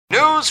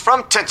News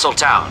from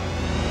Tinseltown.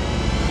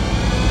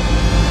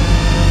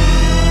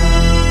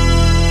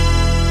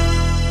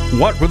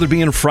 What, with it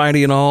being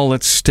Friday and all,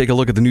 let's take a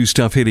look at the new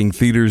stuff hitting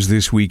theaters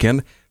this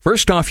weekend.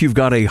 First off, you've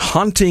got A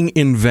Haunting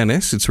in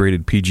Venice. It's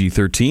rated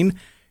PG-13.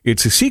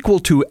 It's a sequel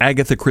to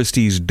Agatha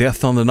Christie's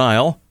Death on the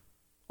Nile.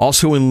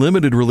 Also in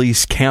limited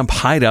release, Camp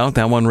Hideout,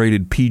 that one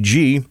rated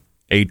PG.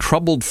 A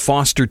troubled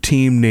foster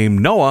team named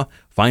Noah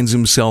finds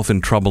himself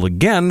in trouble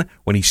again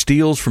when he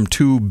steals from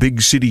two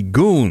big city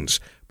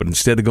goons. But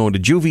instead of going to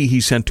juvie,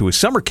 he's sent to a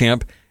summer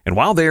camp, and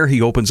while there,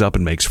 he opens up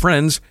and makes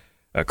friends.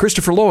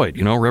 Christopher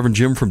Lloyd, Reverend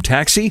Jim from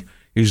Taxi,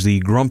 is the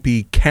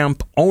grumpy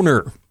camp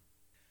owner.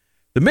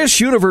 The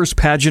Miss Universe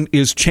pageant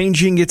is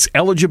changing its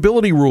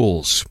eligibility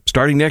rules.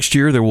 Starting next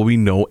year, there will be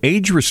no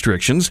age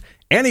restrictions.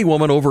 Any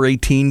woman over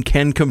 18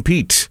 can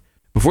compete.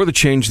 Before the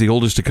change, the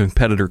oldest a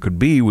competitor could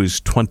be was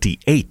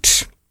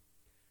 28.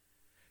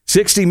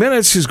 60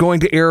 Minutes is going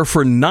to air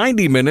for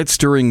 90 minutes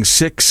during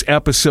 6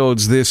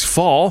 episodes this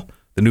fall.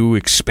 The new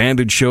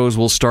expanded shows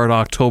will start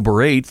October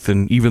 8th,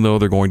 and even though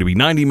they're going to be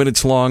 90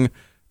 minutes long,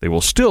 they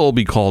will still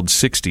be called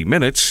 60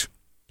 Minutes.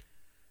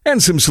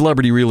 And some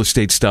celebrity real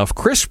estate stuff.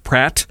 Chris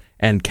Pratt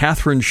and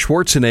Katherine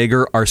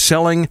Schwarzenegger are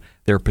selling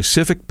their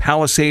Pacific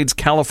Palisades,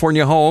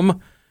 California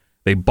home.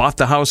 They bought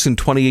the house in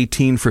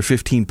 2018 for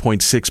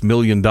 $15.6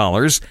 million.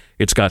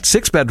 It's got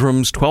 6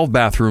 bedrooms, 12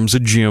 bathrooms, a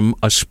gym,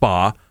 a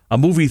spa, a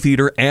movie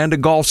theater, and a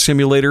golf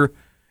simulator.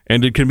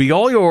 And it can be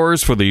all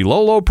yours for the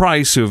low, low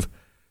price of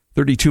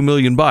 $32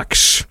 million.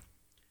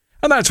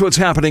 And that's what's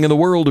happening in the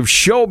world of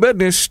show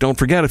business. Don't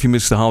forget, if you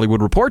missed the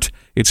Hollywood Report,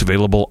 it's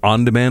available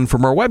on demand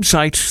from our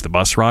website,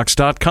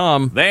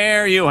 thebusrocks.com.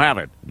 There you have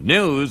it.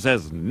 News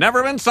has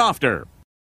never been softer.